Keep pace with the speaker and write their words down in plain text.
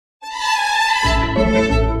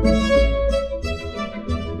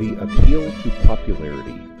appeal to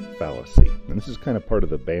popularity fallacy. And this is kind of part of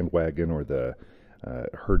the bandwagon or the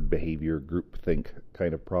herd behavior, groupthink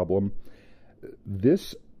kind of problem.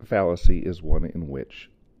 This fallacy is one in which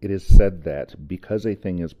it is said that because a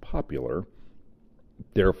thing is popular,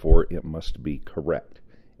 therefore it must be correct.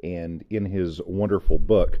 And in his wonderful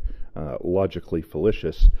book, Logically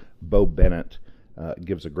Fallacies, Bo Bennett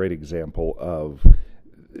gives a great example of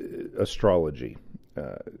astrology.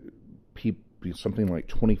 Something like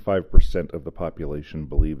 25% of the population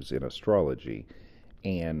believes in astrology,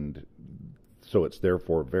 and so it's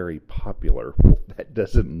therefore very popular. Well, that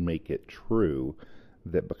doesn't make it true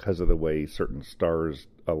that because of the way certain stars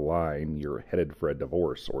align, you're headed for a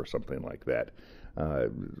divorce or something like that.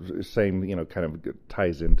 Same, kind of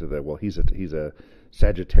ties into the, well, he's a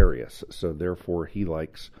Sagittarius, so therefore he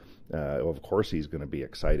likes, of course he's going to be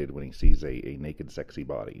excited when he sees a naked, sexy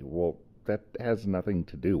body. Well, that has nothing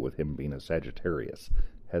to do with him being a Sagittarius.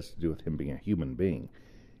 It has to do with him being a human being.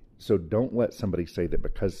 So don't let somebody say that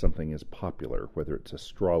because something is popular, whether it's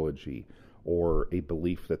astrology or a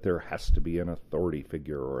belief that there has to be an authority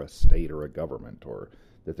figure or a state or a government, or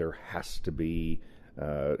that there has to be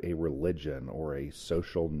a religion or a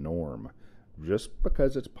social norm. Just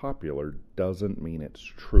because it's popular doesn't mean it's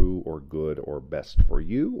true or good or best for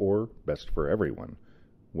you or best for everyone,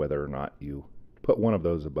 whether or not you put one of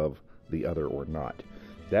those above the other or not.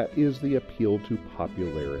 That is the appeal to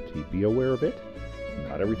popularity. Be aware of it.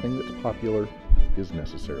 Not everything that's popular is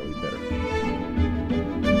necessarily better.